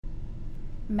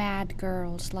Mad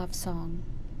Girl's Love Song.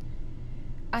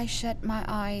 I shut my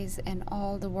eyes and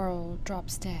all the world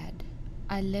drops dead.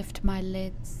 I lift my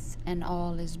lids and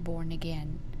all is born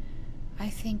again. I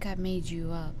think I made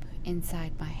you up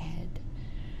inside my head.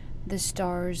 The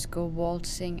stars go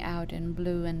waltzing out in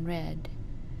blue and red,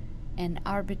 and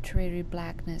arbitrary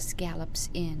blackness gallops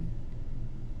in.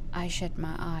 I shut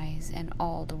my eyes and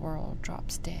all the world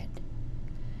drops dead.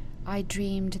 I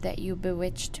dreamed that you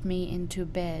bewitched me into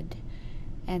bed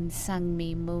and sung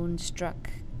me moonstruck,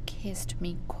 kissed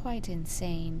me quite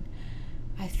insane.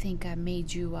 I think I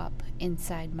made you up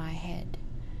inside my head.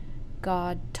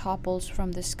 God topples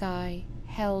from the sky,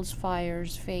 hell's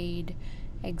fires fade,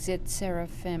 exit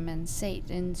seraphim and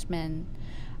Satan's men.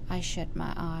 I shut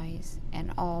my eyes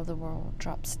and all the world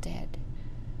drops dead.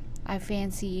 I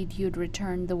fancied you'd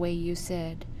return the way you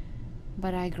said,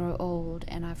 but I grow old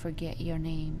and I forget your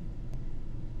name.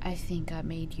 I think I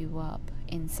made you up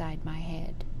inside my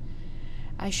head.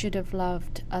 I should have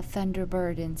loved a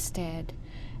thunderbird instead.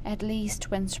 At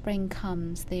least when spring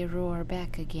comes they roar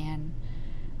back again.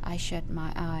 I shut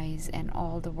my eyes and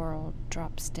all the world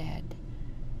drops dead.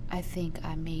 I think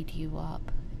I made you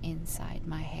up inside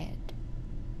my head.